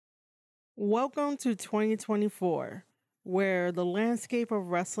Welcome to 2024, where the landscape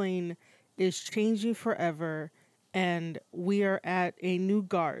of wrestling is changing forever and we are at a new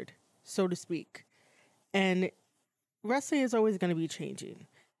guard, so to speak. And wrestling is always going to be changing,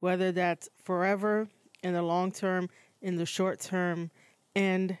 whether that's forever, in the long term, in the short term.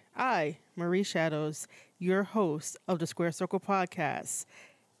 And I, Marie Shadows, your host of the Square Circle podcast,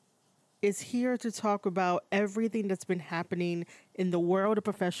 is here to talk about everything that's been happening in the world of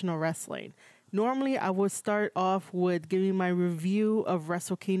professional wrestling. Normally, I would start off with giving my review of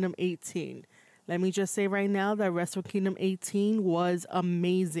Wrestle Kingdom 18. Let me just say right now that Wrestle Kingdom 18 was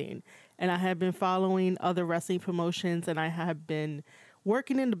amazing. And I have been following other wrestling promotions and I have been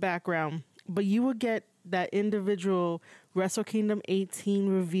working in the background. But you will get that individual Wrestle Kingdom 18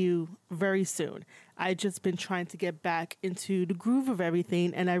 review very soon. I just been trying to get back into the groove of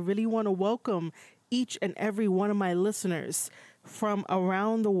everything, and I really want to welcome each and every one of my listeners from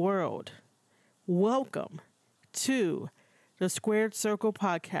around the world. Welcome to the Squared Circle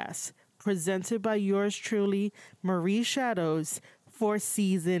podcast, presented by yours truly, Marie Shadows, for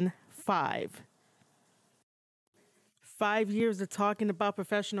season 5. 5 years of talking about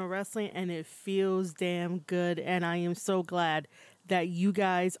professional wrestling, and it feels damn good. And I am so glad that you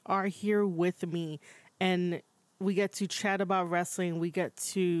guys are here with me and we get to chat about wrestling. We get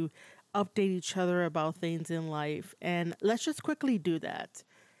to update each other about things in life. And let's just quickly do that.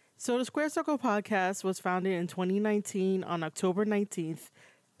 So the Square Circle podcast was founded in 2019 on October 19th.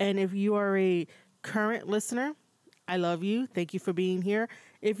 And if you are a current listener, I love you. Thank you for being here.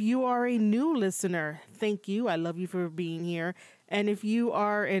 If you are a new listener, thank you. I love you for being here. And if you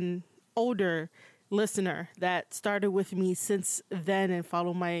are an older listener that started with me since then and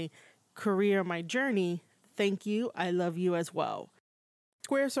follow my career, my journey, thank you. I love you as well.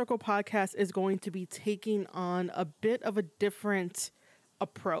 Square Circle Podcast is going to be taking on a bit of a different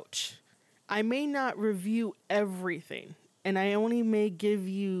approach. I may not review everything, and I only may give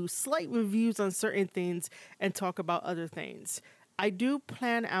you slight reviews on certain things and talk about other things. I do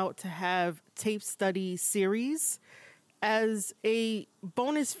plan out to have tape study series as a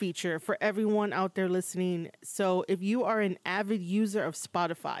bonus feature for everyone out there listening. So if you are an avid user of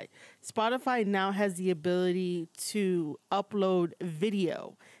Spotify, Spotify now has the ability to upload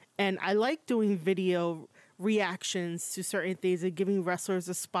video. And I like doing video reactions to certain things and giving wrestlers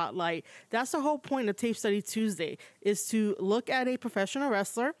a spotlight. That's the whole point of Tape Study Tuesday, is to look at a professional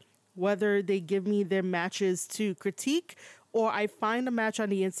wrestler, whether they give me their matches to critique or I find a match on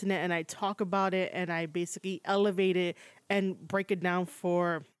the internet and I talk about it and I basically elevate it and break it down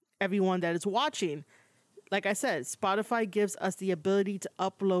for everyone that is watching. Like I said, Spotify gives us the ability to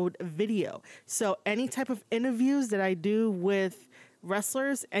upload video. So any type of interviews that I do with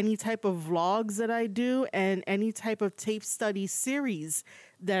wrestlers, any type of vlogs that I do, and any type of tape study series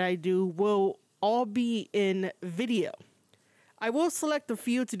that I do will all be in video. I will select a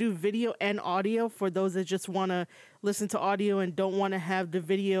few to do video and audio for those that just want to listen to audio and don't want to have the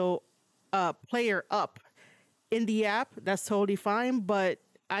video player up in the app. That's totally fine, but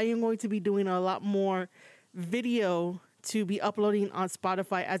I am going to be doing a lot more video to be uploading on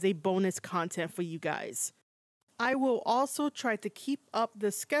Spotify as a bonus content for you guys. I will also try to keep up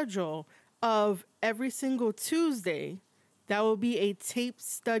the schedule of every single Tuesday. That will be a tape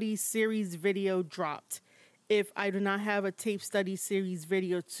study series video dropped. If I do not have a tape study series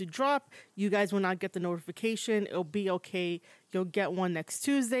video to drop, you guys will not get the notification. It'll be okay. You'll get one next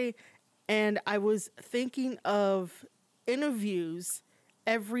Tuesday. And I was thinking of interviews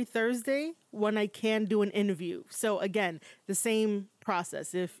every Thursday when I can do an interview. So again, the same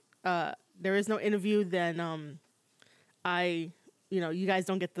process. If there is no interview, then you guys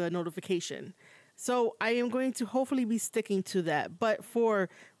don't get the notification. So I am going to hopefully be sticking to that. But for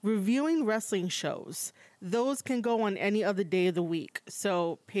reviewing wrestling shows, those can go on any other day of the week.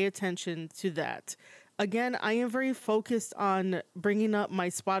 So pay attention to that. Again, I am very focused on bringing up my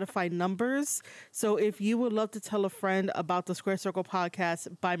Spotify numbers. So if you would love to tell a friend about the Square Circle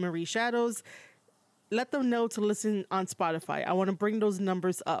podcast by Marie Shadows, let them know to listen on Spotify. I want to bring those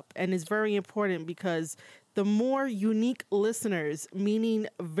numbers up. And it's very important because the more unique listeners, meaning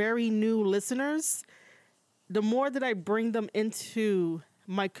very new listeners, the more that I bring them into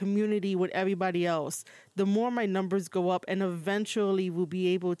my community with everybody else, the more my numbers go up, and eventually we'll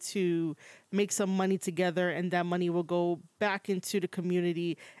be able to make some money together, and that money will go back into the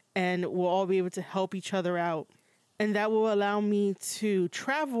community and we'll all be able to help each other out. And that will allow me to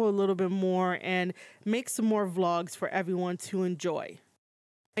travel a little bit more and make some more vlogs for everyone to enjoy.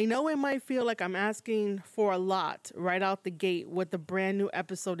 I know it might feel like I'm asking for a lot right out the gate with a brand new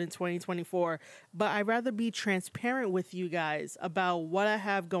episode in 2024, but I'd rather be transparent with you guys about what I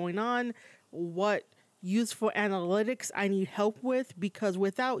have going on, what useful analytics I need help with, because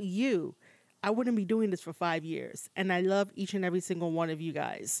without you, I wouldn't be doing this for 5 years. And I love each and every single one of you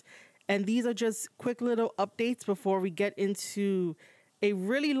guys. And these are just quick little updates before we get into a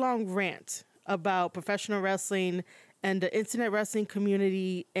really long rant about professional wrestling and the internet wrestling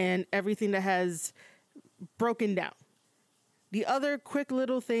community and everything that has broken down. The other quick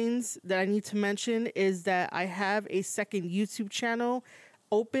little things that I need to mention is that I have a second YouTube channel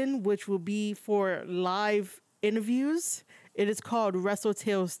open, which will be for live interviews. It is called Wrestle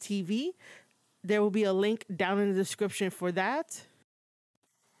Tales TV. There will be a link down in the description for that.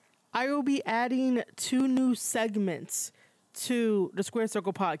 I will be adding 2 new segments to the Square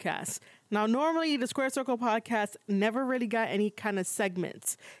Circle podcast. Now, normally the Square Circle podcast never really got any kind of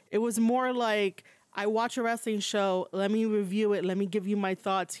segments. It was more like, I watch a wrestling show, let me review it, let me give you my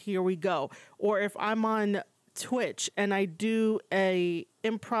thoughts, here we go. Or if I'm on Twitch and I do a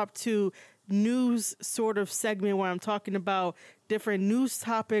impromptu news sort of segment where I'm talking about different news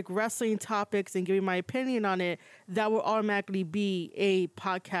topic, wrestling topics, and giving my opinion on it, that will automatically be a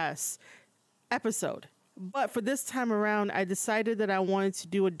podcast episode. But for this time around, I decided that I wanted to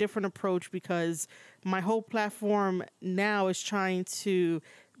do a different approach because my whole platform now is trying to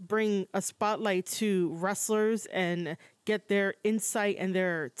bring a spotlight to wrestlers and get their insight and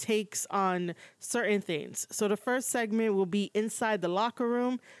their takes on certain things. So the first segment will be inside the locker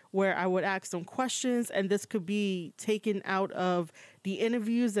room, where I would ask them questions, and this could be taken out of the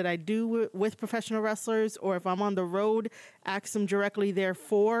interviews that I do with professional wrestlers, or if I'm on the road, ask them directly there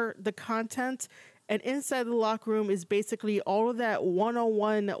for the content. And inside the locker room is basically all of that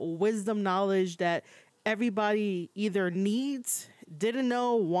one-on-one wisdom knowledge that everybody either needs, didn't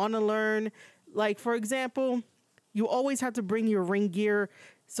know, want to learn. Like, for example, you always have to bring your ring gear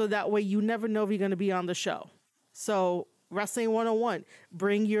so that way you never know if you're going to be on the show. So, Wrestling 101,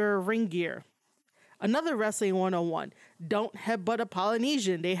 bring your ring gear. Another Wrestling 101, don't headbutt a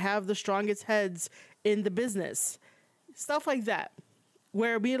Polynesian. They have the strongest heads in the business. Stuff like that,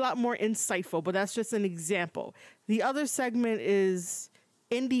 where it'll be a lot more insightful, but that's just an example. The other segment is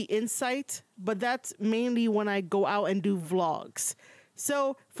Indie Insight, but that's mainly when I go out and do vlogs.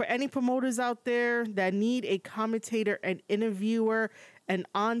 So for any promoters out there that need a commentator, an interviewer, an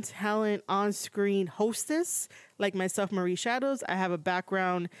on-talent, on-screen hostess, like myself, Marie Shadows, I have a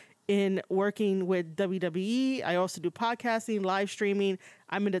background in working with WWE. I also do podcasting, live streaming.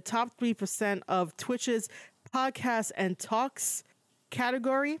 I'm in the top 3% of Twitch's podcasts and talks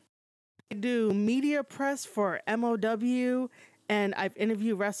category. I do media press for MOW, and I've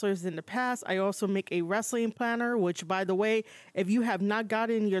interviewed wrestlers in the past. I also make a wrestling planner, which, by the way, if you have not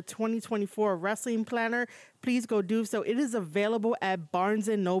gotten your 2024 wrestling planner, please go do so. It is available at Barnes &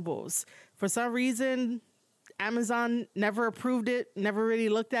 Nobles. For some reason, Amazon never approved it, never really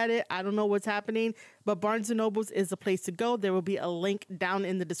looked at it. I don't know what's happening, but Barnes & Nobles is the place to go. There will be a link down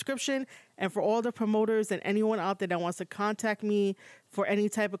in the description. And for all the promoters and anyone out there that wants to contact me for any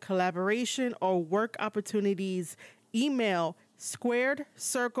type of collaboration or work opportunities, email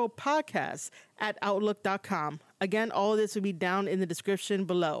squaredcirclepodcast@outlook.com. Again, all of this will be down in the description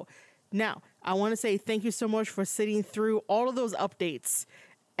below. Now, I want to say thank you so much for sitting through all of those updates.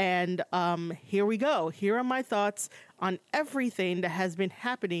 And here we go. Here are my thoughts on everything that has been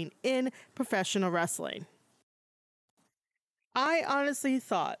happening in professional wrestling. I honestly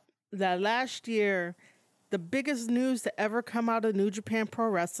thought that last year, the biggest news to ever come out of New Japan Pro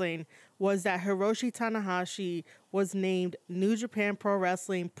Wrestling was that Hiroshi Tanahashi was named New Japan Pro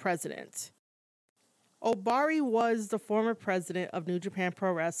Wrestling president. Obari was the former president of New Japan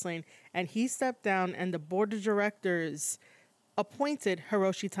Pro Wrestling, and he stepped down, and the board of directors appointed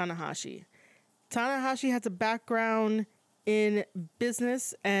Hiroshi Tanahashi. Tanahashi has a background in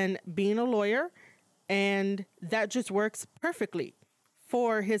business and being a lawyer, and that just works perfectly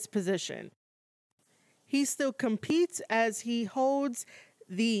for his position. He still competes as he holds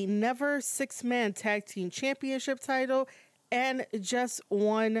the Never Six-Man Tag Team Championship title and just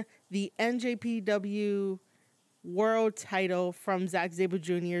won the NJPW World title from Zack Sabre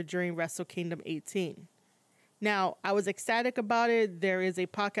Jr. during Wrestle Kingdom 18. Now, I was ecstatic about it. There is a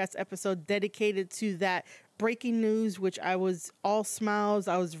podcast episode dedicated to that breaking news, which I was all smiles.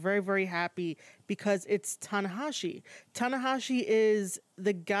 I was very, very happy because it's Tanahashi. Tanahashi is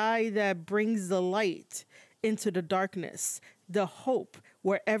the guy that brings the light into the darkness, the hope,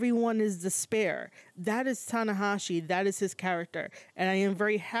 where everyone is despair. That is Tanahashi. That is his character. And I am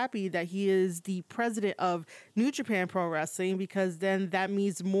very happy that he is the president of New Japan Pro Wrestling, because then that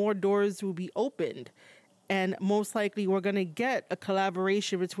means more doors will be opened. And most likely we're going to get a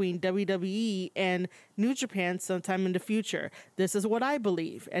collaboration between WWE and New Japan sometime in the future. This is what I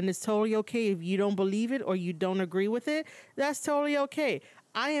believe. And it's totally okay if you don't believe it or you don't agree with it. That's totally okay.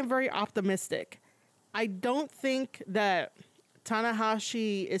 I am very optimistic. I don't think that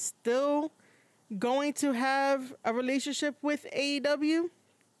Tanahashi is still going to have a relationship with AEW.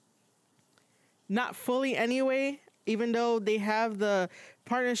 Not fully anyway. Even though they have the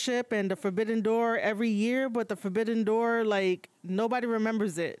partnership and the Forbidden Door every year, but the Forbidden Door, like, nobody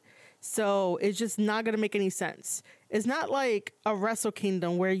remembers it. So it's just not going to make any sense. It's not like a Wrestle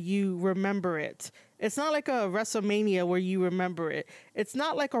Kingdom where you remember it. It's not like a WrestleMania where you remember it. It's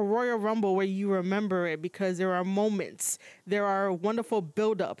not like a Royal Rumble where you remember it because there are moments. There are wonderful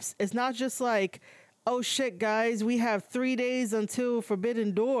buildups. It's not just like, oh shit, guys, we have 3 days until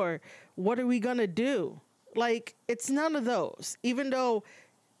Forbidden Door. What are we going to do? Like, it's none of those, even though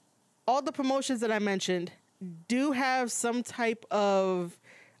all the promotions that I mentioned do have some type of,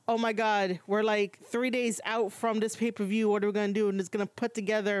 oh my God, we're like 3 days out from this pay-per-view. What are we going to do? And it's going to put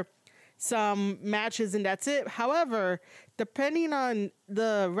together some matches and that's it. However, depending on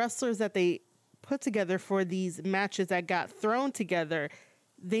the wrestlers that they put together for these matches that got thrown together,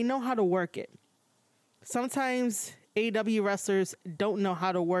 they know how to work it. Sometimes AEW wrestlers don't know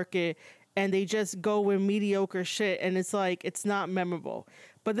how to work it, and they just go with mediocre shit, and it's like, it's not memorable.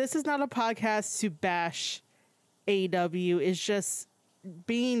 But this is not a podcast to bash AEW. It's just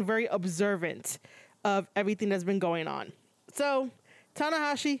being very observant of everything that's been going on. So,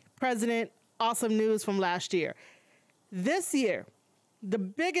 Tanahashi, president, awesome news from last year. This year, the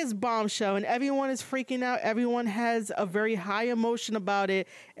biggest bombshell, and everyone is freaking out. Everyone has a very high emotion about it,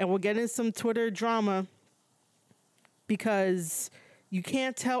 and we'll get into some Twitter drama because you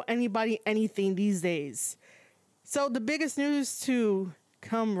can't tell anybody anything these days. So the biggest news to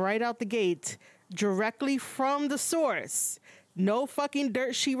come right out the gate, directly from the source. No fucking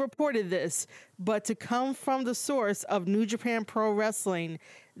dirt sheet reported this, but to come from the source of New Japan Pro Wrestling,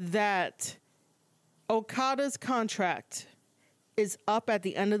 that Okada's contract is up at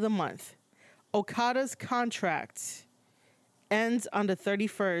the end of the month. Okada's contract ends on the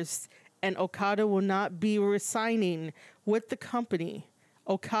 31st, and Okada will not be resigning with the company.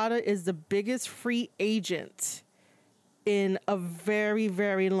 Okada is the biggest free agent in a very,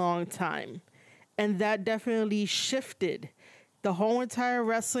 very long time. And that definitely shifted the whole entire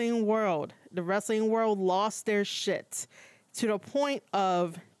wrestling world. The wrestling world lost their shit to the point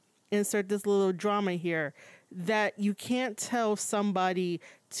of, insert this little drama here, that you can't tell somebody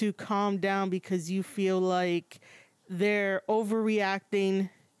to calm down because you feel like they're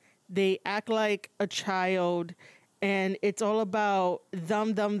overreacting. They act like a child, and it's all about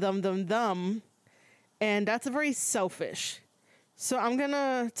them. And that's very selfish. So I'm going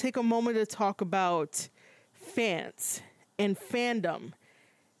to take a moment to talk about fans and fandom.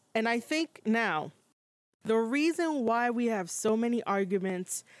 And I think now, the reason why we have so many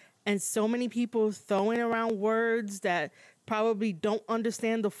arguments and so many people throwing around words that probably don't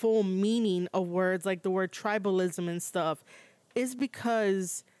understand the full meaning of words, like the word tribalism and stuff, is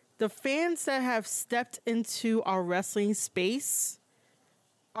because the fans that have stepped into our wrestling space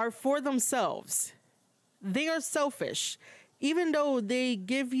are for themselves. They are selfish. Even though they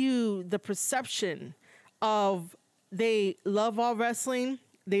give you the perception of they love all wrestling,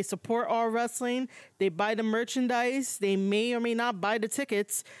 they support all wrestling, they buy the merchandise, they may or may not buy the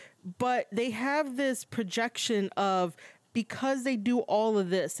tickets, but they have this projection of, because they do all of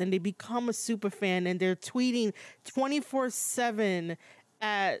this and they become a super fan and they're tweeting 24/7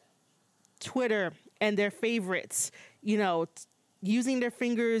 at Twitter and their favorites, you know, using their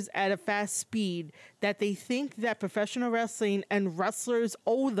fingers at a fast speed, that they think that professional wrestling and wrestlers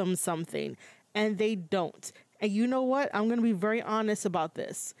owe them something, and they don't. And you know what? I'm going to be very honest about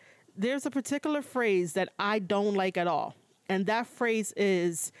this. There's a particular phrase that I don't like at all, and that phrase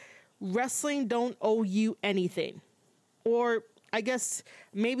is, wrestling don't owe you anything. Or I guess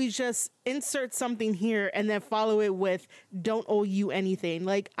maybe just insert something here and then follow it with, don't owe you anything.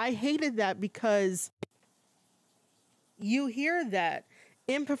 Like, I hated that because you hear that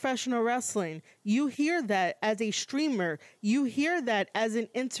in professional wrestling. You hear that as a streamer. You hear that as an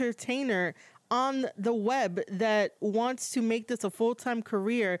entertainer on the web that wants to make this a full-time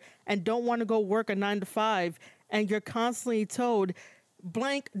career and don't want to go work a 9 to 5. And you're constantly told,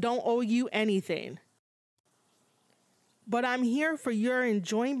 blank don't owe you anything. But I'm here for your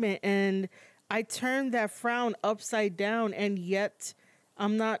enjoyment, and I turned that frown upside down, and yet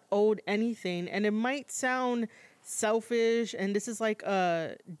I'm not owed anything. And it might sound selfish, and this is like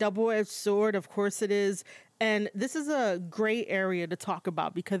a double-edged sword. Of course it is. And this is a gray area to talk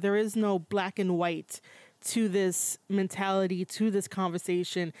about because there is no black and white to this mentality, to this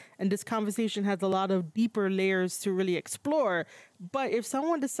conversation. And this conversation has a lot of deeper layers to really explore. But if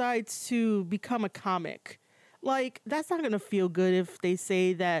someone decides to become a comic, like, that's not going to feel good if they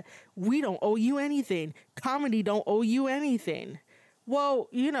say that we don't owe you anything. Comedy don't owe you anything. Well,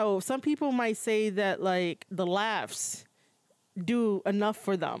 some people might say that, like, the laughs do enough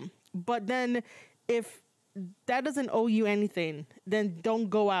for them. But then if that doesn't owe you anything, then don't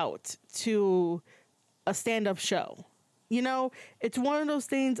go out to a stand-up show. It's one of those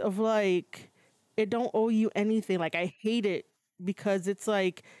things of like, it don't owe you anything. Like, I hate it because it's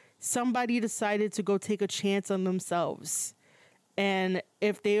like somebody decided to go take a chance on themselves. And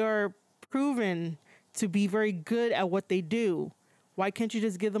if they are proven to be very good at what they do, why can't you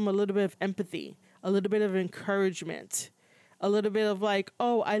just give them a little bit of empathy, a little bit of encouragement, a little bit of like,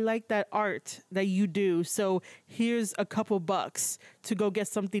 oh, I like that art that you do, so here's a couple bucks to go get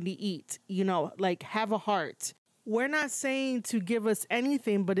something to eat, like, have a heart. We're not saying to give us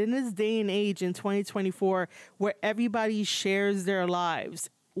anything, but in this day and age in 2024, where everybody shares their lives,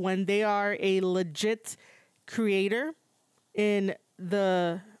 when they are a legit creator in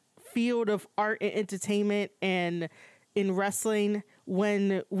the field of art and entertainment and in wrestling,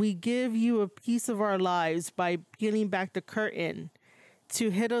 when we give you a piece of our lives by peeling back the curtain to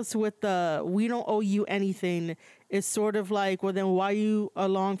hit us with the we don't owe you anything, is sort of like, well, then why you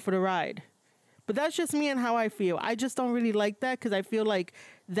along for the ride? But that's just me and how I feel. I just don't really like that because I feel like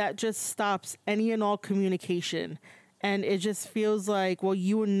that just stops any and all communication. And it just feels like, well,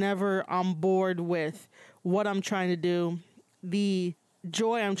 you were never on board with what I'm trying to do, the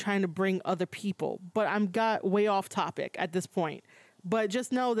joy I'm trying to bring other people. But I'm got way off topic at this point. But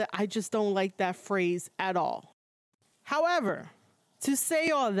just know that I just don't like that phrase at all. However, to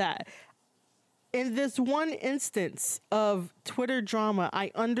say all that, in this one instance of Twitter drama, I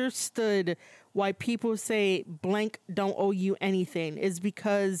understood why people say blank don't owe you anything, is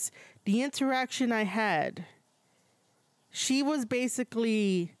because the interaction I had, she was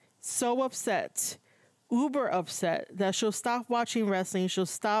basically so upset, uber upset, that she'll stop watching wrestling, she'll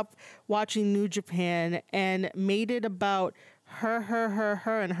stop watching New Japan, and made it about her,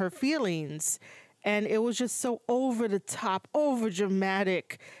 and her feelings. And it was just so over the top, over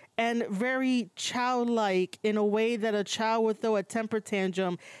dramatic, and very childlike in a way that a child would throw a temper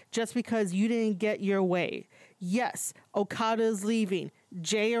tantrum just because you didn't get your way. Yes, Okada is leaving.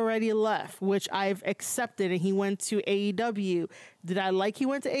 Jay already left, which I've accepted, and he went to AEW. Did I like he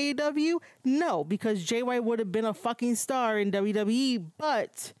went to AEW? No, because Jay White would have been a fucking star in WWE,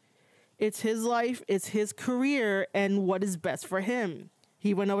 but it's his life, it's his career, and what is best for him.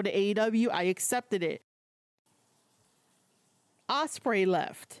 He went over to AEW, I accepted it. Ospreay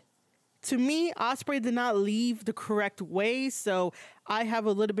left. To me, Ospreay did not leave the correct way, so I have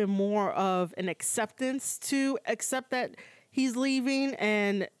a little bit more of an acceptance to accept that he's leaving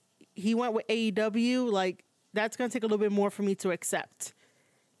and he went with AEW. Like, that's going to take a little bit more for me to accept.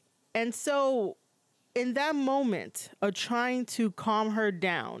 And so in that moment of trying to calm her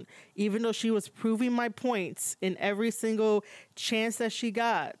down, even though she was proving my points in every single chance that she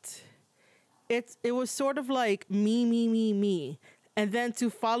got, it was sort of like me. And then to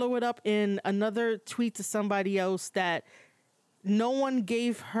follow it up in another tweet to somebody else that no one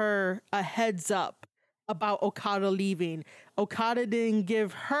gave her a heads up about Okada leaving. Okada didn't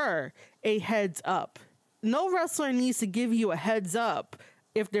give her a heads up. No wrestler needs to give you a heads up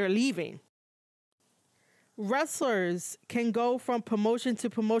if they're leaving. Wrestlers can go from promotion to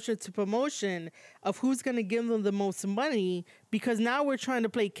promotion to promotion of who's going to give them the most money, because now we're trying to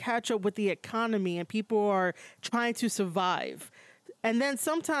play catch up with the economy and people are trying to survive. And then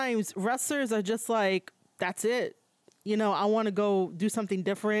sometimes wrestlers are just like, that's it. I want to go do something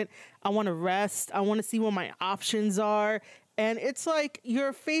different. I want to rest. I want to see what my options are. And it's like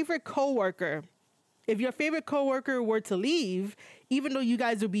your favorite coworker. If your favorite coworker were to leave, even though you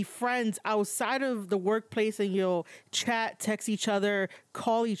guys would be friends outside of the workplace and you'll chat, text each other,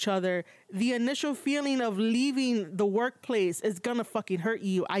 call each other, the initial feeling of leaving the workplace is gonna fucking hurt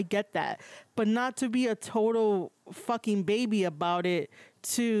you. I get that. But not to be a total fucking baby about it,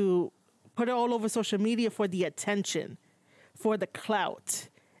 to put it all over social media for the attention, for the clout.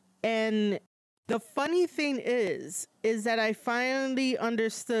 And the funny thing is that I finally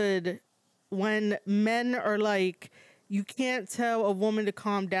understood when men are like, you can't tell a woman to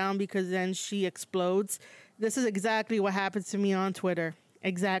calm down because then she explodes. This is exactly what happened to me on Twitter.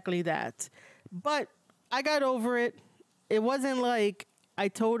 Exactly that. But I got over it. It wasn't like I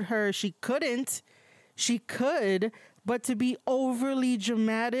told her she couldn't. She could, but to be overly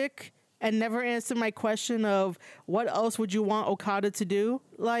dramatic and never answer my question of what else would you want Okada to do?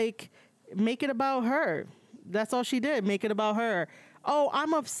 Like, make it about her. That's all she did. Make it about her. Oh,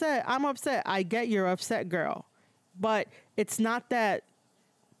 I'm upset. I'm upset. I get you're upset, girl. But it's not that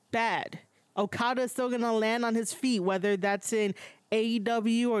bad. Okada is still going to land on his feet, whether that's in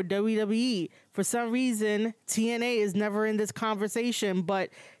AEW or WWE. For some reason, TNA is never in this conversation, but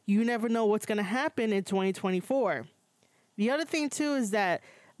you never know what's going to happen in 2024. The other thing, too, is that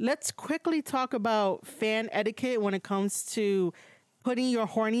let's quickly talk about fan etiquette when it comes to putting your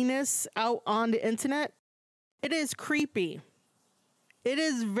horniness out on the internet. It is creepy. It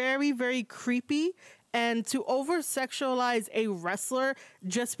is very, very creepy. And to over-sexualize a wrestler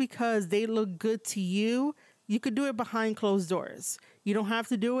just because they look good to you, you could do it behind closed doors. You don't have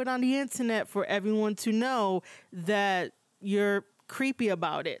to do it on the internet for everyone to know that you're creepy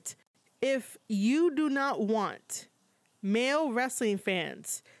about it. If you do not want male wrestling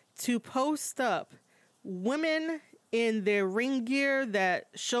fans to post up women in their ring gear that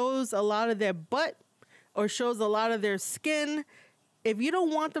shows a lot of their butt or shows a lot of their skin, if you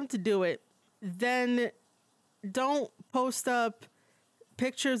don't want them to do it, then don't post up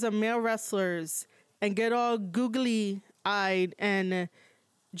pictures of male wrestlers and get all googly-eyed and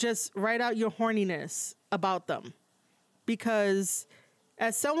just write out your horniness about them. Because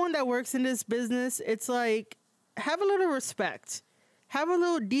as someone that works in this business, it's like, have a little respect. Have a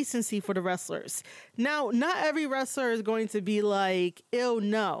little decency for the wrestlers. Now, not every wrestler is going to be like, ew,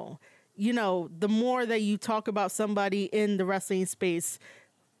 no. You know, the more that you talk about somebody in the wrestling space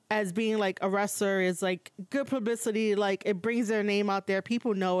as being like a wrestler is like good publicity, like it brings their name out there,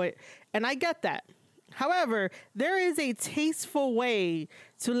 people know it, and I get that. However, there is a tasteful way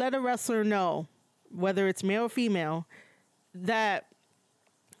to let a wrestler know, whether it's male or female, that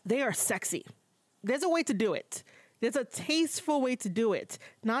they are sexy. There's a way to do it. There's a tasteful way to do it,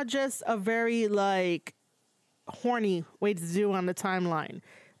 not just a very like horny way to do on the timeline.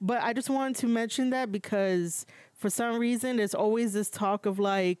 But I just wanted to mention that because for some reason, there's always this talk of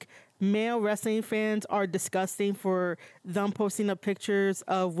like male wrestling fans are disgusting for them posting up pictures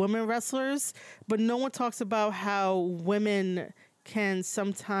of women wrestlers. But no one talks about how women can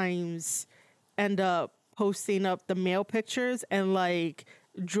sometimes end up posting up the male pictures and like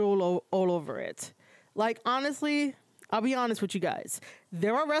drool all over it. Like, honestly, I'll be honest with you guys.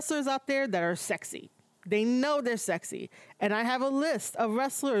 There are wrestlers out there that are sexy. They know they're sexy. And I have a list of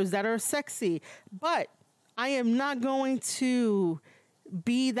wrestlers that are sexy. But I am not going to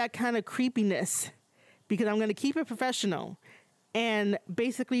be that kind of creepiness because I'm going to keep it professional and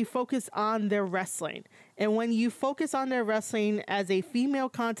basically focus on their wrestling. And when you focus on their wrestling as a female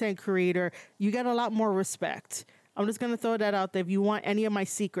content creator, you get a lot more respect. I'm just going to throw that out there if you want any of my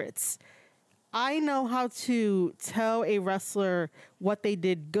secrets. I know how to tell a wrestler what they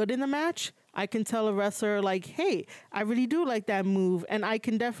did good in the match. I can tell a wrestler like, hey, I really do like that move. And I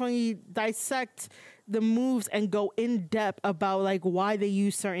can definitely dissect the moves and go in depth about like why they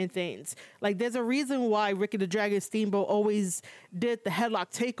use certain things. Like there's a reason why Ricky the Dragon Steamboat always did the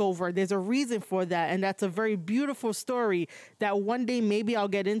headlock takeover. There's a reason for that. And that's a very beautiful story that one day maybe I'll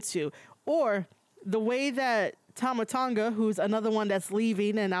get into. Or the way that Tama Tonga, who's another one that's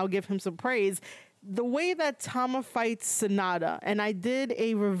leaving, and I'll give him some praise, the way that Tama fights Sonata, and I did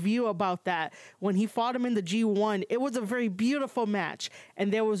a review about that when he fought him in the G1, it was a very beautiful match.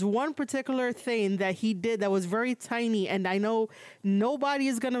 And there was one particular thing that he did that was very tiny, and I know nobody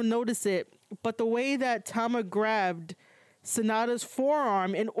is going to notice it, but the way that Tama grabbed Sonata's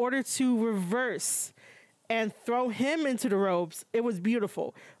forearm in order to reverse and throw him into the ropes, it was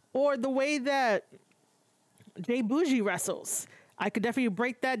beautiful. Or the way that Jay Bougie wrestles. I could definitely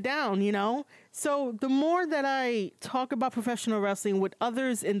break that down, you know? So the more that I talk about professional wrestling with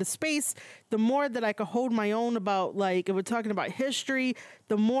others in the space, the more that I can hold my own about, like, if we're talking about history,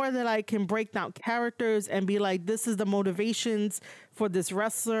 the more that I can break down characters and be like, this is the motivations for this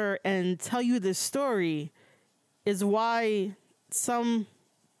wrestler and tell you this story is why some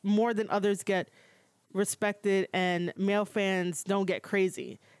more than others get respected and male fans don't get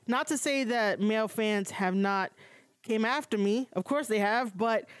crazy. Not to say that male fans have not came after me. Of course they have,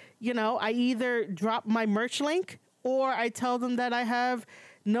 but you know, I either drop my merch link or I tell them that I have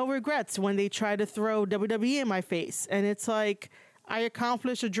no regrets when they try to throw WWE in my face. And it's like, I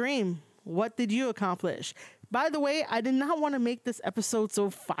accomplished a dream. What did you accomplish? By the way, I did not want to make this episode so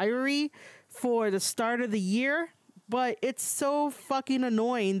fiery for the start of the year, but it's so fucking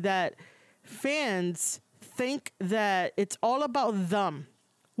annoying that fans think that it's all about them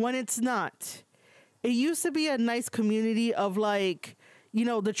when it's not. It used to be a nice community of like,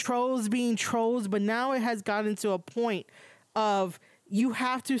 the trolls being trolls, but now it has gotten to a point of you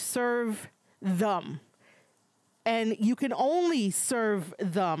have to serve them, and you can only serve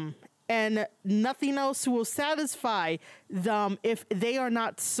them, and nothing else will satisfy them if they are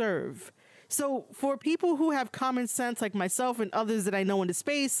not served. So for people who have common sense like myself and others that I know in the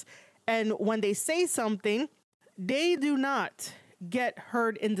space, and when they say something, they do not get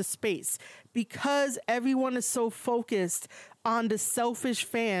heard in the space because everyone is so focused on the selfish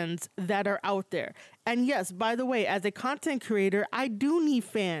fans that are out there. And yes, by the way, as a content creator, I do need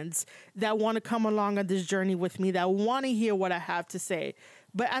fans that want to come along on this journey with me, that want to hear what I have to say.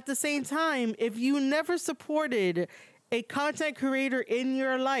 But at the same time, if you never supported a content creator in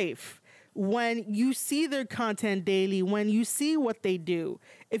your life, when you see their content daily, when you see what they do,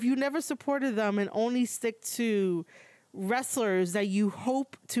 if you never supported them and only stick to wrestlers that you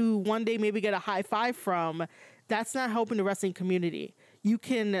hope to one day maybe get a high five from, that's not helping the wrestling community. You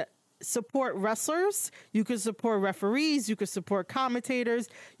can support wrestlers, you can support referees, you can support commentators,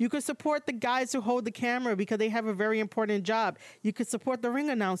 you can support the guys who hold the camera because they have a very important job. You could support the ring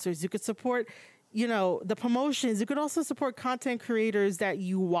announcers, you could support the promotions. You could also support content creators that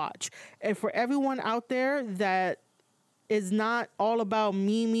you watch. And for everyone out there that is not all about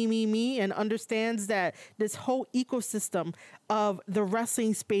me, and understands that this whole ecosystem of the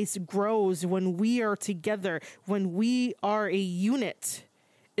wrestling space grows when we are together, when we are a unit,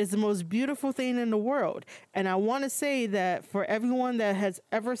 is the most beautiful thing in the world. And I want to say that for everyone that has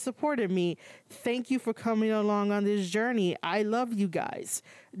ever supported me, thank you for coming along on this journey. I love you guys.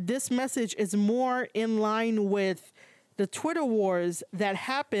 This message is more in line with the Twitter wars that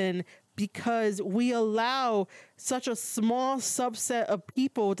happen because we allow such a small subset of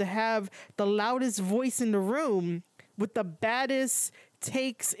people to have the loudest voice in the room with the baddest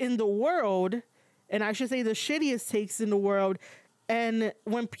takes in the world, and I should say the shittiest takes in the world. And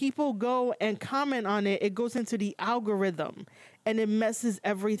when people go and comment on it, it goes into the algorithm and it messes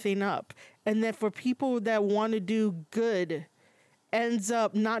everything up. And then for people that want to do good, ends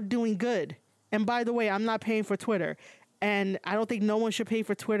up not doing good. And by the way, I'm not paying for Twitter. And I don't think no one should pay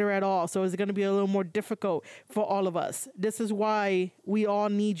for Twitter at all. So it's going to be a little more difficult for all of us. This is why we all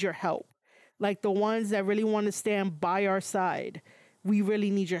need your help. Like the ones that really want to stand by our side, we really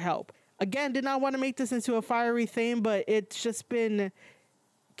need your help. Again, did not want to make this into a fiery thing, but it's just been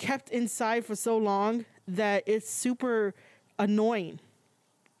kept inside for so long that it's super annoying.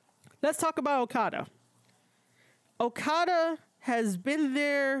 Let's talk about Okada. Okada has been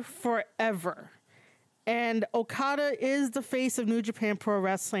there forever. And Okada is the face of New Japan Pro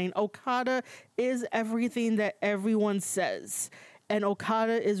Wrestling. Okada is everything that everyone says. And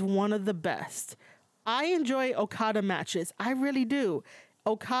Okada is one of the best. I enjoy Okada matches. I really do.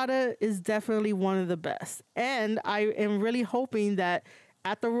 Okada is definitely one of the best. And I am really hoping that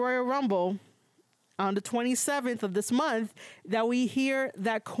at the Royal Rumble on the 27th of this month, that we hear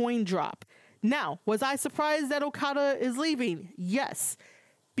that coin drop. Now, was I surprised that Okada is leaving? Yes,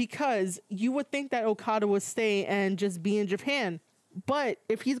 because you would think that Okada would stay and just be in Japan. But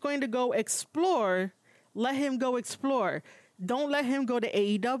if he's going to go explore, let him go explore. Don't let him go to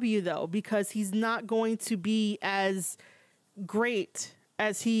AEW, though, because he's not going to be as great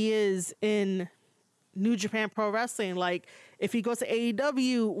as he is in New Japan Pro Wrestling. Like, if he goes to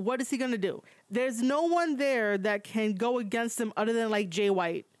AEW, what is he going to do? There's no one there that can go against him other than like Jay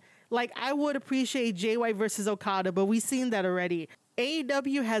White. Like, I would appreciate Jay White versus Okada, but we've seen that already.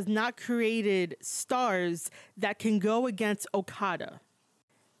 AEW has not created stars that can go against Okada.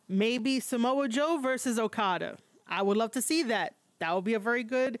 Maybe Samoa Joe versus Okada. I would love to see that. That would be a very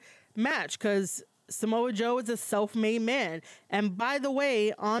good match because Samoa Joe is a self-made man. And by the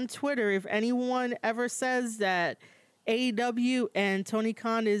way, on Twitter, if anyone ever says that AEW and Tony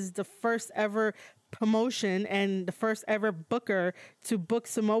Khan is the first ever promotion and the first ever booker to book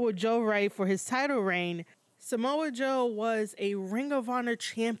Samoa Joe right for his title reign, Samoa Joe was a Ring of Honor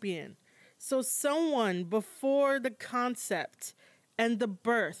champion. So someone before the concept and the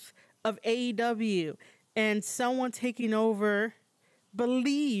birth of AEW and someone taking over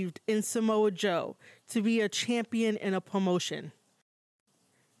believed in Samoa Joe to be a champion in a promotion.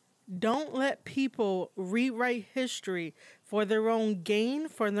 Don't let people rewrite history for their own gain,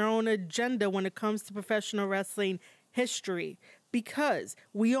 for their own agenda when it comes to professional wrestling history. Because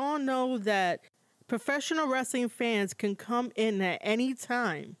we all know that professional wrestling fans can come in at any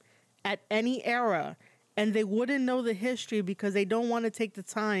time, at any era, and they wouldn't know the history because they don't want to take the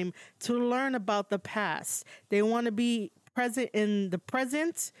time to learn about the past. They want to be present in the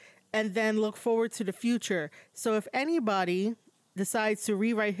present and then look forward to the future. So if anybody decides to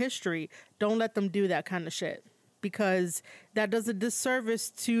rewrite history, don't let them do that kind of shit. because that does a disservice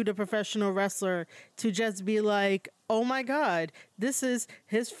to the professional wrestler to just be like, oh my God, this is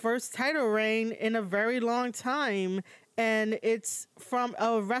his first title reign in a very long time, and it's from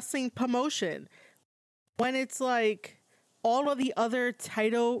a wrestling promotion. When it's like all of the other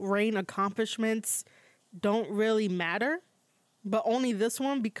title reign accomplishments don't really matter, but only this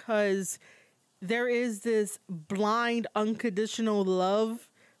one, because there is this blind, unconditional love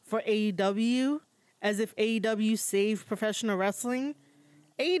for AEW, as if AEW saved professional wrestling.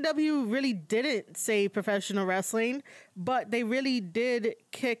 AEW really didn't save professional wrestling, but they really did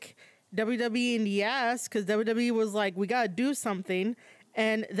kick WWE in the ass, because WWE was like, we got to do something.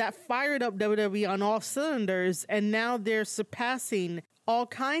 And that fired up WWE on all cylinders, and now they're surpassing all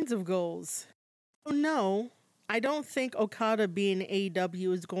kinds of goals. No, I don't think Okada being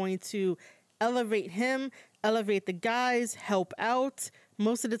AEW is going to elevate him, elevate the guys, help out.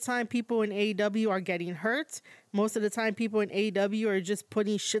 Most of the time, people in AEW are getting hurt. Most of the time, people in AEW are just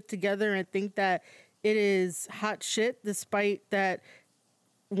putting shit together and think that it is hot shit, despite that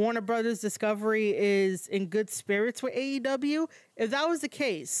Warner Brothers Discovery is in good spirits with AEW. If that was the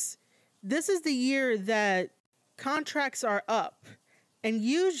case, this is the year that contracts are up. And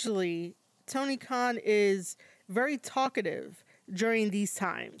usually, Tony Khan is very talkative during these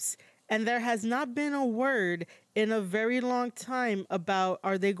times. And there has not been a word in a very long time about,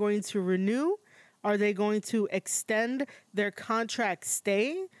 are they going to renew? Are they going to extend their contract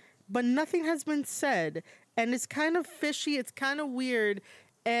stay? But nothing has been said. And it's kind of fishy. It's kind of weird.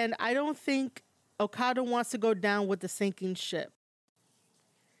 And I don't think Okada wants to go down with the sinking ship.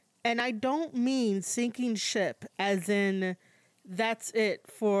 And I don't mean sinking ship as in that's it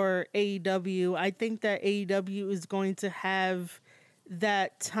for AEW. I think that AEW is going to have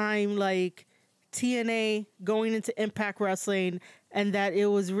that time like TNA going into Impact Wrestling, and that it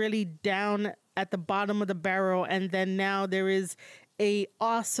was really down at the bottom of the barrel, and then now there is a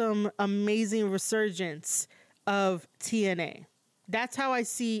awesome, amazing resurgence of TNA. That's how I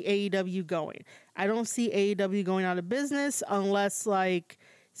see AEW going. I don't see AEW going out of business unless like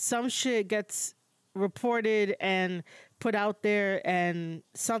some shit gets reported and put out there and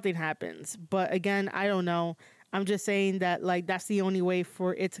something happens. But again, I don't know. I'm just saying that like that's the only way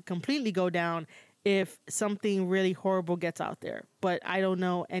for it to completely go down, if something really horrible gets out there. But I don't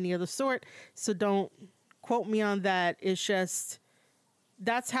know any other sort, so don't quote me on that. It's just,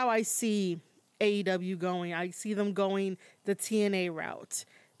 that's how I see AEW going. I see them going the TNA route.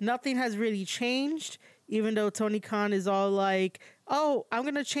 Nothing has really changed, even though Tony Khan is all like, oh, I'm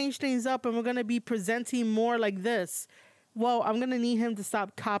going to change things up and we're going to be presenting more like this. Well, I'm going to need him to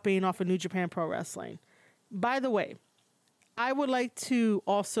stop copying off of New Japan Pro Wrestling. By the way, I would like to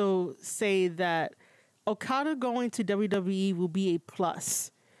also say that Okada going to WWE will be a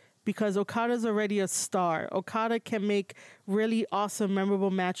plus, because Okada's already a star. Okada can make really awesome,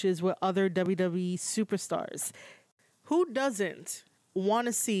 memorable matches with other WWE superstars. Who doesn't want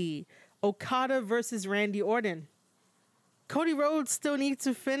to see Okada versus Randy Orton? Cody Rhodes still needs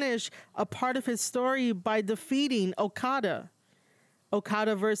to finish a part of his story by defeating Okada.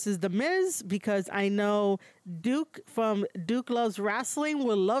 Okada versus The Miz, because I know Duke from Duke Loves Wrestling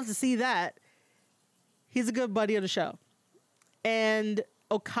would love to see that. He's a good buddy of the show. And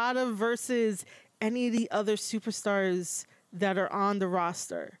Okada versus any of the other superstars that are on the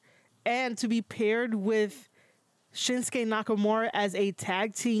roster. And to be paired with Shinsuke Nakamura as a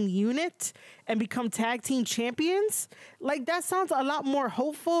tag team unit and become tag team champions, like that sounds a lot more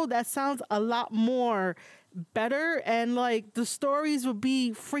hopeful. That sounds a lot more better, and like the stories would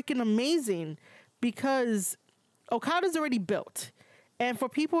be freaking amazing, because Okada's already built. And for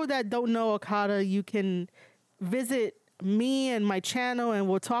people that don't know Okada, you can visit me and my channel and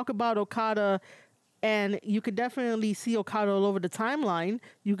we'll talk about Okada, and you could definitely see Okada all over the timeline.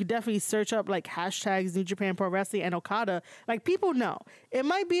 You could definitely search up like hashtags New Japan Pro Wrestling and Okada. Like, people know. It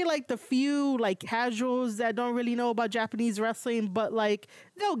might be like the few like casuals that don't really know about Japanese wrestling, but like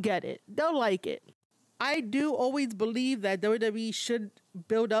they'll get it. They'll like it. I do always believe that WWE should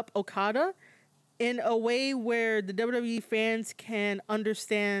build up Okada in a way where the WWE fans can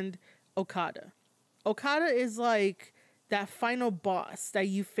understand Okada. Okada is like that final boss that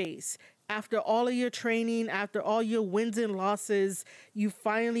you face. After all of your training, after all your wins and losses, you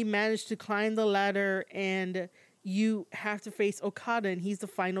finally manage to climb the ladder and you have to face Okada, and he's the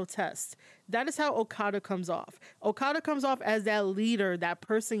final test. That is how Okada comes off. Okada comes off as that leader, that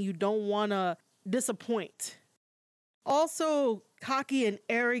person you don't want to disappoint. Also cocky and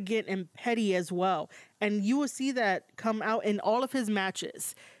arrogant and petty as well. And you will see that come out in all of his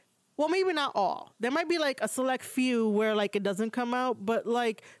matches. well, maybe not all. There might be like a select few where like it doesn't come out, but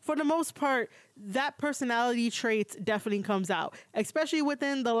like for the most part, that personality traits definitely comes out, especially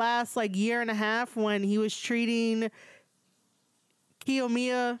within the last like year and a half when he was treating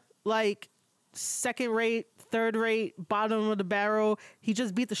Kiyomiya like second rate, third rate, bottom of the barrel. He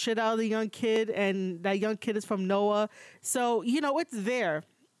just beat the shit out of the young kid, and that young kid is from Noah. So, you know, it's there.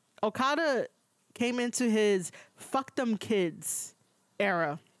 Okada came into his fuck them kids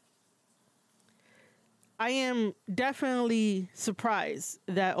era. I am definitely surprised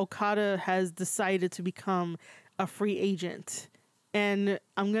that Okada has decided to become a free agent. And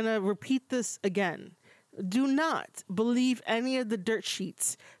I'm going to repeat this again. Do not believe any of the dirt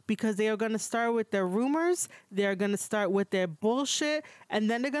sheets, because they are going to start with their rumors. They're going to start with their bullshit, and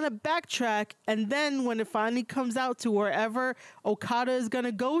then they're going to backtrack. And then when it finally comes out to wherever Okada is going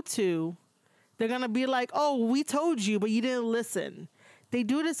to go to, they're going to be like, oh, we told you, but you didn't listen. They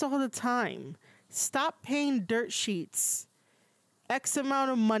do this all the time. Stop paying dirt sheets X amount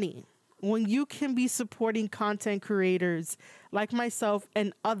of money when you can be supporting content creators like myself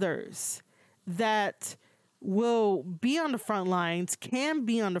and others that will be on the front lines, can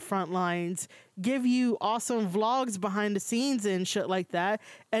be on the front lines, give you awesome vlogs behind the scenes and shit like that,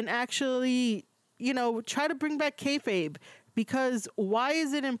 and actually, you know, try to bring back kayfabe. Because why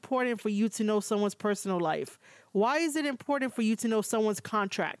is it important for you to know someone's personal life? Why is it important for you to know someone's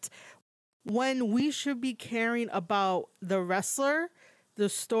contract? When we should be caring about the wrestler, the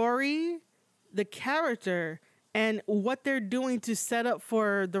story, the character, and what they're doing to set up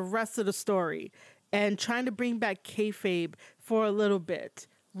for the rest of the story, and trying to bring back kayfabe for a little bit.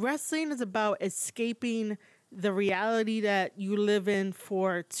 Wrestling is about escaping the reality that you live in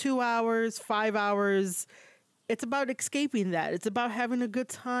for 2 hours, 5 hours. It's about escaping that. It's about having a good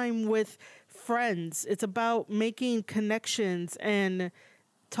time with friends. It's about making connections and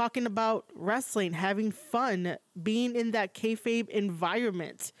talking about wrestling, having fun, being in that kayfabe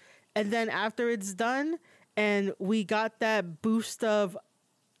environment. And then after it's done and we got that boost of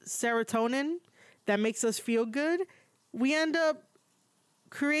serotonin that makes us feel good, we end up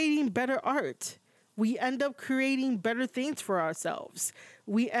creating better art. We end up creating better things for ourselves.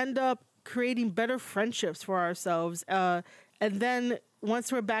 We end up creating better friendships for ourselves. And then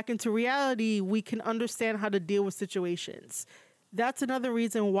once we're back into reality, we can understand how to deal with situations. That's another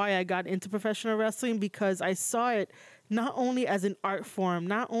reason why I got into professional wrestling, because I saw it not only as an art form,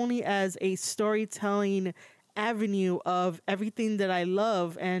 not only as a storytelling avenue of everything that I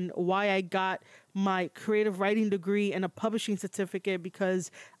love, and why I got my creative writing degree and a publishing certificate, because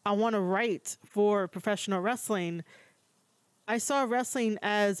I want to write for professional wrestling. I saw wrestling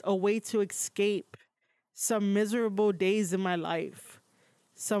as a way to escape some miserable days in my life,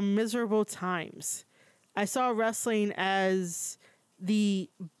 some miserable times. I saw wrestling as the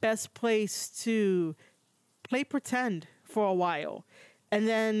best place to play pretend for a while. And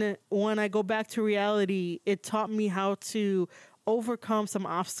then when I go back to reality, it taught me how to overcome some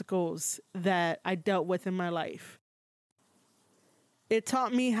obstacles that I dealt with in my life. It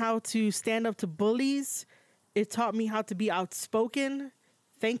taught me how to stand up to bullies. It taught me how to be outspoken.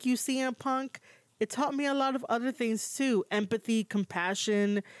 Thank you, CM Punk. It taught me a lot of other things too. Empathy,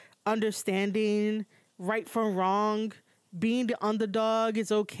 compassion, understanding, right from wrong. Being the underdog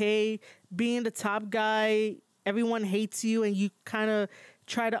is okay. Being the top guy, everyone hates you, and you kind of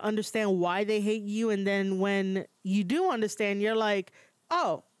try to understand why they hate you. And then when you do understand, you're like,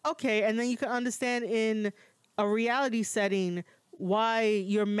 oh, okay. And then you can understand in a reality setting why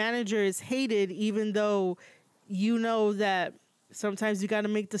your manager is hated, even though you know that sometimes you got to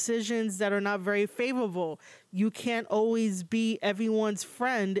make decisions that are not very favorable. You can't always be everyone's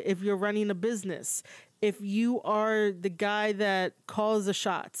friend if you're running a business. If you are the guy that calls the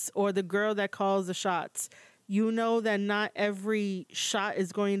shots or the girl that calls the shots, you know that not every shot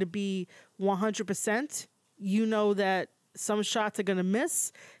is going to be 100%. You know that some shots are going to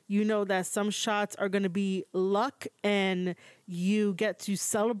miss. You know that some shots are going to be luck, and you get to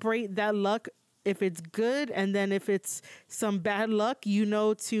celebrate that luck if it's good. And then if it's some bad luck, you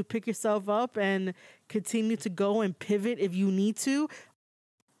know to pick yourself up and continue to go and pivot if you need to.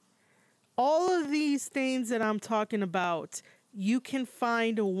 All of these things that I'm talking about, you can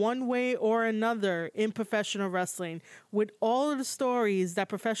find one way or another in professional wrestling, with all of the stories that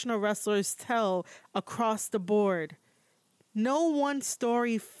professional wrestlers tell across the board. No one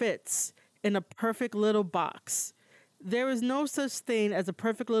story fits in a perfect little box. There is no such thing as a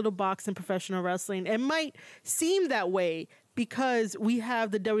perfect little box in professional wrestling. It might seem that way because we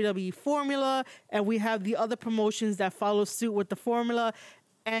have the WWE formula and we have the other promotions that follow suit with the formula.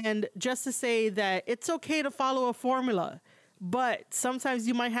 And just to say that it's okay to follow a formula. but sometimes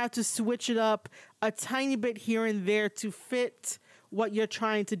you might have to switch it up a tiny bit here and there to fit what you're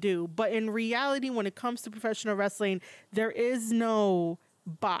trying to do. But in reality, when it comes to professional wrestling, there is no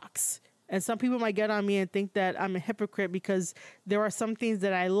box. And some people might get on me and think that I'm a hypocrite because there are some things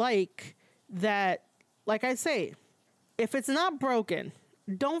that I like that, like I say, if it's not broken,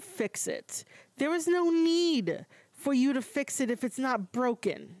 don't fix it. There is no need for you to fix it if it's not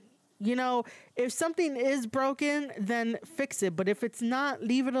broken. You know, if something is broken, then fix it. But if it's not,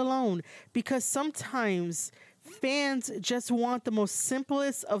 leave it alone. Because sometimes fans just want the most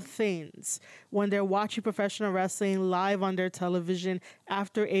simplest of things when they're watching professional wrestling live on their television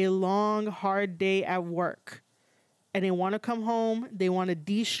after a long, hard day at work. And they want to come home, they want to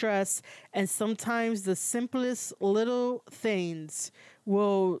de-stress, and sometimes the simplest little things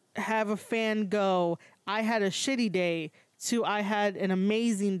will have a fan go, I had a shitty day, to I had an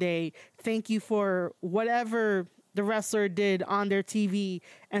amazing day. Thank you for whatever the wrestler did on their TV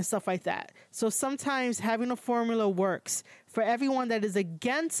and stuff like that. So sometimes having a formula works. For everyone that is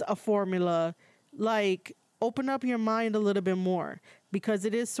against a formula, like, open up your mind a little bit more, because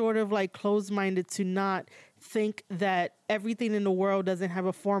it is sort of like closed-minded to not think that everything in the world doesn't have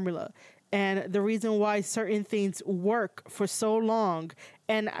a formula. And the reason why certain things work for so long,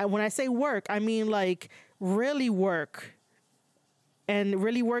 and when I say work, I mean like really work, and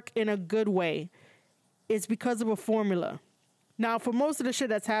really work in a good way, is because of a formula. Now, for most of the shit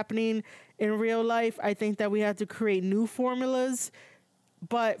that's happening in real life, I think that we have to create new formulas.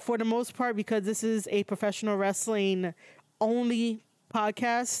 But for the most part, because this is a professional wrestling only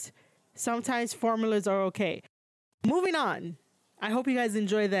podcast, sometimes formulas are okay. Moving on. I hope you guys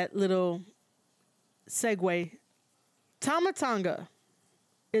enjoy that little segue. Tama Tonga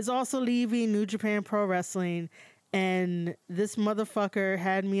is also leaving New Japan Pro Wrestling, and this motherfucker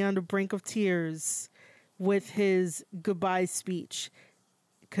had me on the brink of tears with his goodbye speech,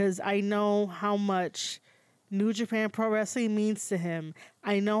 because I know how much New Japan Pro Wrestling means to him.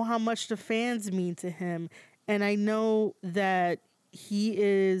 I know how much the fans mean to him, and I know that he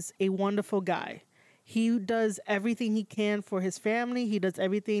is a wonderful guy. He does everything he can for his family. He does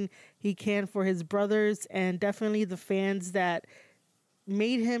everything he can for his brothers, and definitely the fans that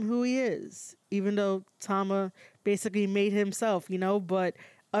made him who he is, even though Tama basically made himself, you know, but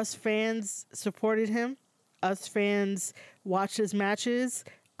us fans supported him. Us fans watched his matches.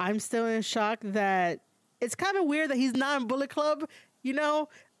 I'm still in shock that it's kind of weird that he's not in Bullet Club, you know?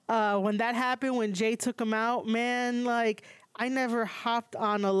 When that happened, when Jay took him out, man, like, I never hopped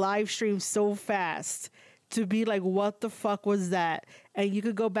on a live stream so fast to be like, what the fuck was that? And you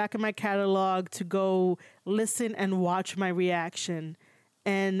could go back in my catalog to go listen and watch my reaction.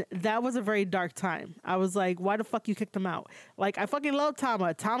 And that was a very dark time. I was like, why the fuck you kicked him out? Like, I fucking love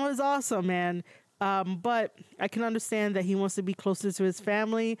Tama. Tama is awesome, man. But I can understand that he wants to be closer to his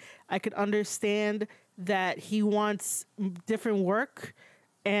family. I could understand that he wants different work,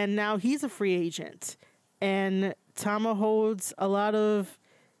 and now he's a free agent. And Tama holds a lot of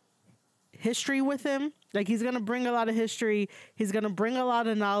history with him. Like, he's going to bring a lot of history. He's going to bring a lot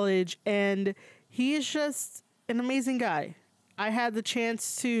of knowledge, and he is just an amazing guy. I had the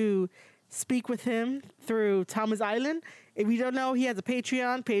chance to speak with him through Tama's Island. If you don't know, he has a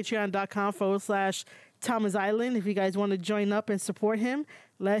Patreon, patreon.com/Tama's Island. If you guys want to join up and support him,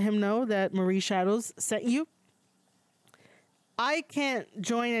 let him know that Marie Shadows sent you. I can't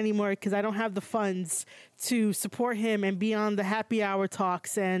join anymore because I don't have the funds to support him and be on the happy hour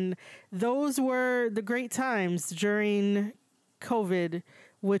talks. And those were the great times during COVID,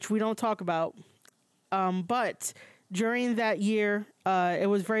 which we don't talk about. But during that year, it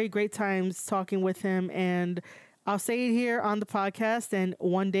was very great times talking with him. And I'll say it here on the podcast. And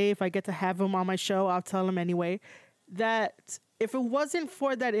one day, if I get to have him on my show, I'll tell him anyway, that if it wasn't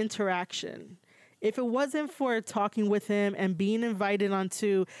for that interaction, if it wasn't for talking with him and being invited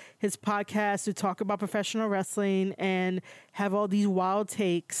onto his podcast to talk about professional wrestling and have all these wild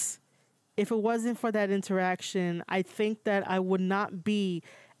takes, if it wasn't for that interaction, I think that I would not be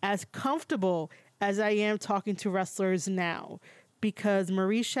as comfortable as I am talking to wrestlers now. Because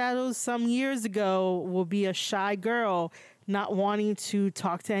Marie Shadows some years ago will be a shy girl, not wanting to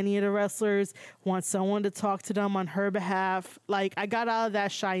talk to any of the wrestlers, want someone to talk to them on her behalf. Like, I got out of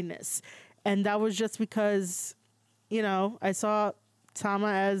that shyness. And that was just because, you know, I saw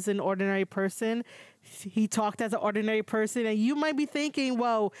Tama as an ordinary person. He talked as an ordinary person. And you might be thinking,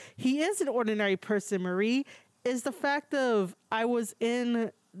 well, he is an ordinary person, Marie. Is the fact of I was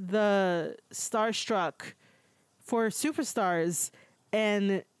in the Starstruck for Superstars.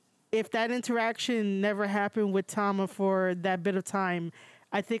 And if that interaction never happened with Tama for that bit of time,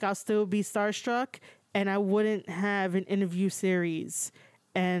 I think I'll still be starstruck. and I wouldn't have an interview series.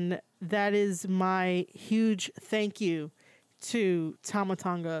 And that is my huge thank you to Tama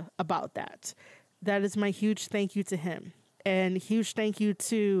Tonga about that. That is my huge thank you to him. And huge thank you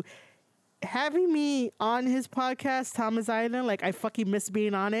to having me on his podcast, Thomas Island. Like, I fucking miss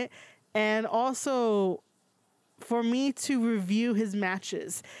being on it. And also for me to review his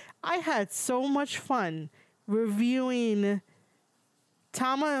matches. I had so much fun reviewing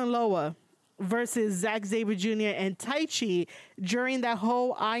Tama and Loa versus Zack Sabre Jr. and Taichi during that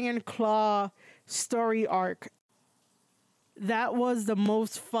whole Iron Claw story arc. That was the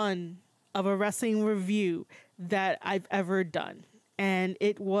most fun of a wrestling review that I've ever done. And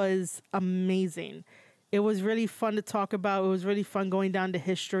it was amazing. It was really fun to talk about. It was really fun going down to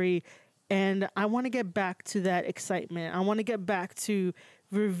history. And I want to get back to that excitement. I want to get back to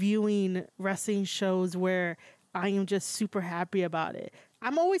reviewing wrestling shows where I am just super happy about it.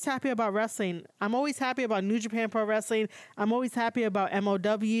 I'm always happy about wrestling. I'm always happy about New Japan Pro Wrestling. I'm always happy about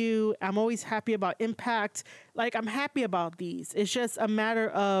MOW. I'm always happy about Impact. Like, I'm happy about these. It's just a matter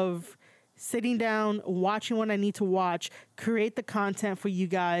of sitting down, watching what I need to watch, create the content for you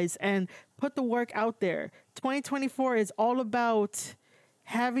guys, and put the work out there. 2024 is all about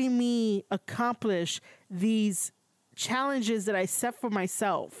having me accomplish these challenges that I set for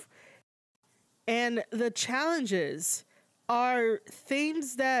myself. And the challenges are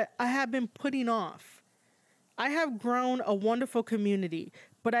things that I have been putting off. I have grown a wonderful community,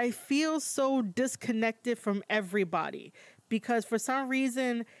 but I feel so disconnected from everybody because for some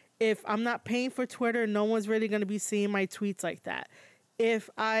reason, if I'm not paying for Twitter, no one's really going to be seeing my tweets like that. If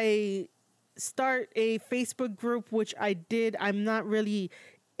I start a Facebook group, which I did, I'm not really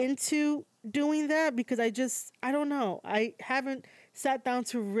into doing that because I don't know. I haven't sat down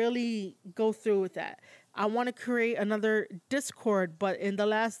to really go through with that. I want to create another Discord, but in the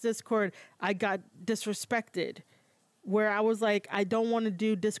last Discord, I got disrespected where I was like, I don't want to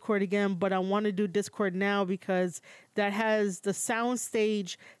do Discord again, but I want to do Discord now because that has the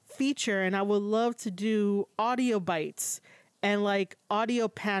soundstage feature and I would love to do audio bites and like audio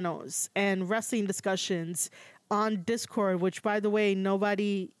panels and wrestling discussions on Discord, which by the way,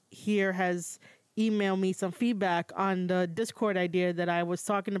 nobody here has emailed me some feedback on the Discord idea that I was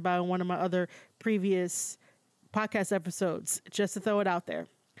talking about in one of my other previous podcast episodes, just to throw it out there.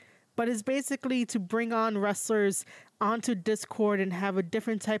 But it's basically to bring on wrestlers onto Discord and have a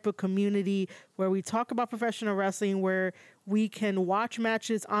different type of community where we talk about professional wrestling, where we can watch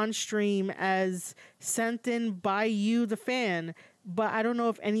matches on stream as sent in by you, the fan. But I don't know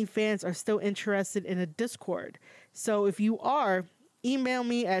if any fans are still interested in a Discord. So if you are, email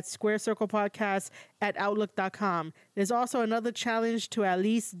me at squarecirclepodcast@outlook.com. There's also another challenge to at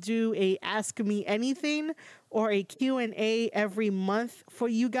least do a Ask Me Anything or a Q&A every month for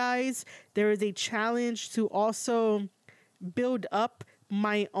you guys. There is a challenge to also build up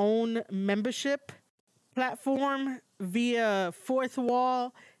my own membership platform via Fourth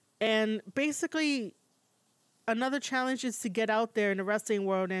Wall. And basically, another challenge is to get out there in the wrestling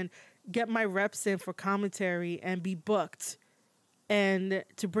world and get my reps in for commentary and be booked. And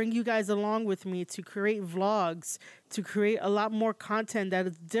to bring you guys along with me, to create vlogs, to create a lot more content that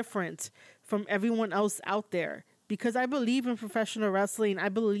is different from everyone else out there. Because I believe in professional wrestling. I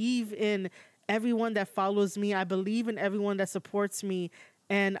believe in everyone that follows me. I believe in everyone that supports me.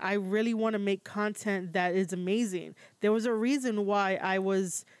 And I really want to make content that is amazing. There was a reason why I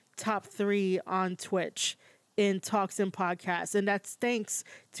was top 3 on Twitch in talks and podcasts. And that's thanks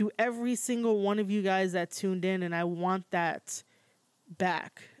to every single one of you guys that tuned in. And I want that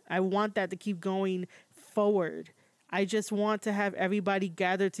back. I want that to keep going forward. I just want to have everybody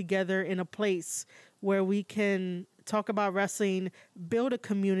gathered together in a place where we can talk about wrestling, build a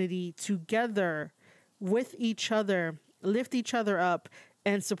community together with each other, lift each other up,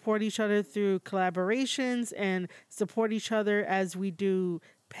 and support each other through collaborations and support each other as we do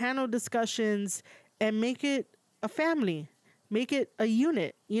panel discussions and make it a family, make it a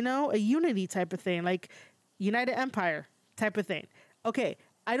unit, a unity type of thing, like United Empire type of thing. Okay,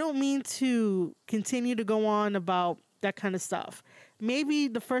 I don't mean to continue to go on about that kind of stuff. Maybe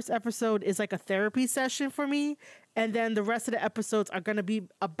the first episode is like a therapy session for me, and then the rest of the episodes are going to be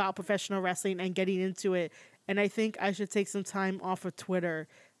about professional wrestling and getting into it. And I think I should take some time off of Twitter.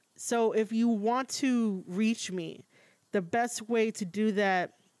 So if you want to reach me, the best way to do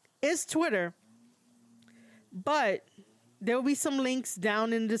that is Twitter. But there will be some links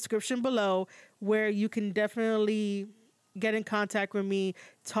down in the description below where you can definitely get in contact with me,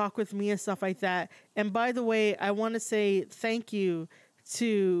 talk with me and stuff like that. And by the way, I want to say thank you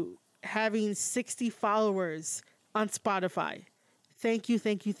to having 60 followers on Spotify. Thank you,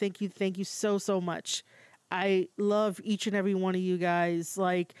 thank you, thank you, thank you so, so much. I love each and every one of you guys.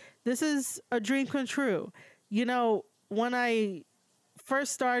 Like, this is a dream come true. You know, when I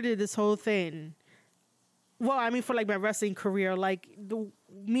first started this whole thing, well, I mean, for like my wrestling career, like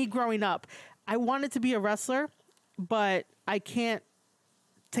me growing up, I wanted to be a wrestler, but I can't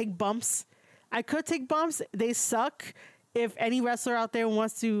take bumps. I could take bumps. They suck. If any wrestler out there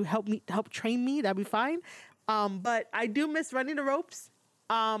wants to help train me, that'd be fine. But I do miss running the ropes.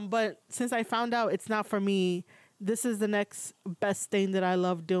 But since I found out it's not for me, this is the next best thing that I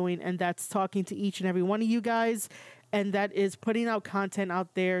love doing, and that's talking to each and every one of you guys. And that is putting out content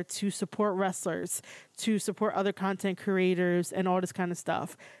out there to support wrestlers, to support other content creators, and all this kind of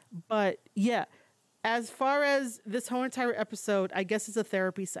stuff. But yeah, as far as this whole entire episode, I guess it's a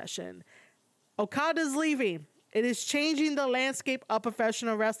therapy session. Okada's leaving. It is changing the landscape of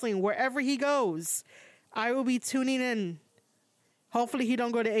professional wrestling wherever he goes. I will be tuning in. Hopefully he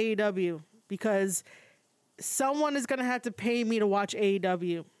don't go to AEW, because someone is going to have to pay me to watch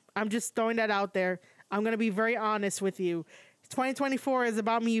AEW. I'm just throwing that out there. I'm going to be very honest with you. 2024 is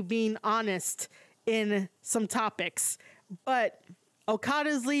about me being honest in some topics. But Okada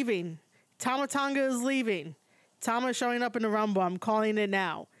is leaving. Tama Tonga is leaving. Tama is showing up in the Rumble. I'm calling it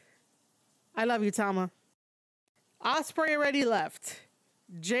now. I love you, Tama. Ospreay already left.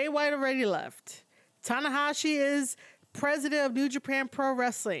 Jay White already left. Tanahashi is president of New Japan Pro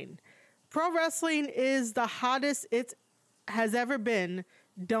Wrestling. Pro wrestling is the hottest it has ever been.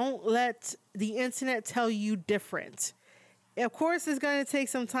 Don't let the internet tell you different. Of course, it's going to take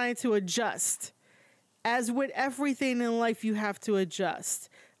some time to adjust. As with everything in life, you have to adjust.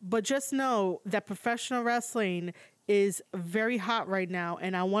 But just know that professional wrestling is very hot right now,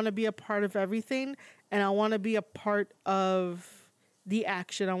 and I want to be a part of everything, and I want to be a part of the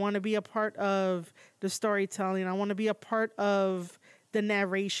action. I want to be a part of the storytelling. I want to be a part of the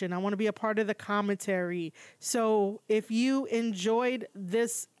narration. I want to be a part of the commentary. So if you enjoyed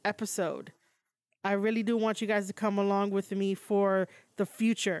this episode, I really do want you guys to come along with me for the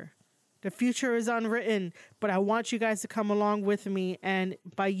future. The future is unwritten, but I want you guys to come along with me. And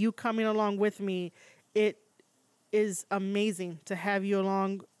by you coming along with me, it is amazing to have you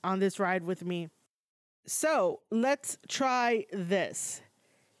along on this ride with me. So let's try this.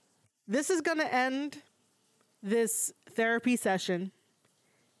 This is going to end this therapy session.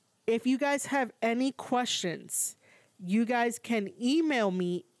 If you guys have any questions, you guys can email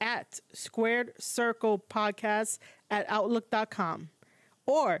me at squaredcirclepodcast@outlook.com,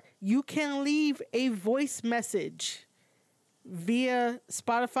 or you can leave a voice message via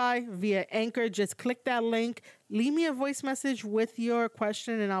Spotify, via Anchor. Just click that link, leave me a voice message with your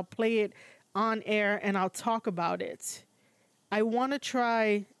question, and I'll play it on air and I'll talk about it. I want to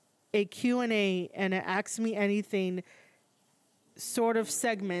try a Q&A and an Ask Me Anything sort of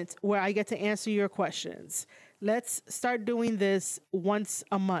segment where I get to answer your questions. Let's start doing this once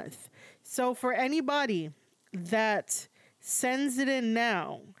a month. So for anybody that sends it in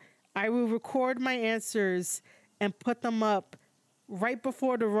now, I will record my answers and put them up right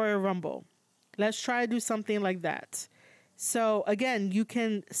before the Royal Rumble. Let's try to do something like that. So again, you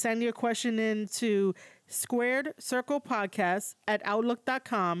can send your question in to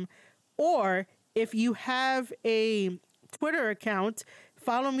squaredcirclepodcast@outlook.com, or if you have a Twitter account,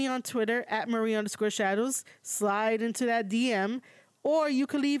 follow me on Twitter @Marie_Shadows. Slide into that DM, or you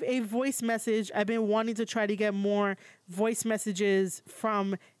can leave a voice message. I've been wanting to try to get more voice messages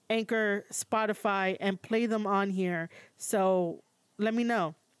from Anchor, Spotify, and play them on here. So let me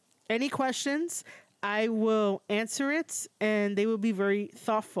know. Any questions? I will answer it, and they will be very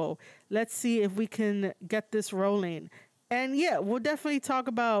thoughtful. Let's see if we can get this rolling. And yeah, we'll definitely talk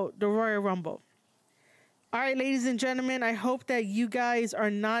about the Royal Rumble. All right, ladies and gentlemen, I hope that you guys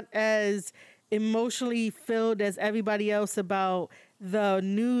are not as emotionally filled as everybody else about the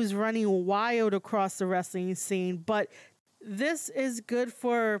news running wild across the wrestling scene, but this is good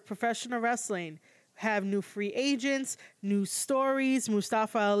for professional wrestling. Have new free agents, new stories.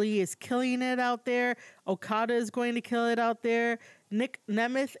 Mustafa Ali is killing it out there. Okada is going to kill it out there. Nick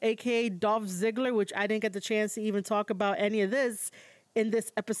Nemeth, aka Dolph Ziggler, which I didn't get the chance to even talk about any of this in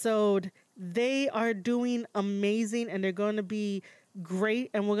this episode. They are doing amazing, and they're going to be great,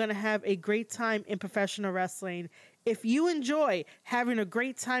 and we're going to have a great time in professional wrestling. If you enjoy having a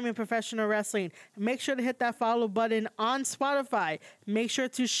great time in professional wrestling, make sure to hit that follow button on Spotify. Make sure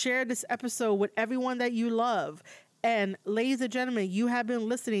to share this episode with everyone that you love. And ladies and gentlemen, you have been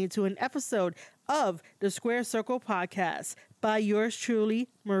listening to an episode of the Square Circle Podcast by yours truly,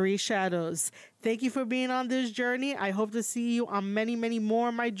 Marie Shadows. Thank you for being on this journey. I hope to see you on many, many more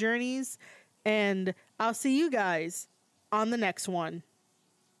of my journeys. And I'll see you guys on the next one.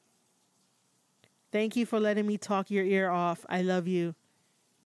 Thank you for letting me talk your ear off. I love you.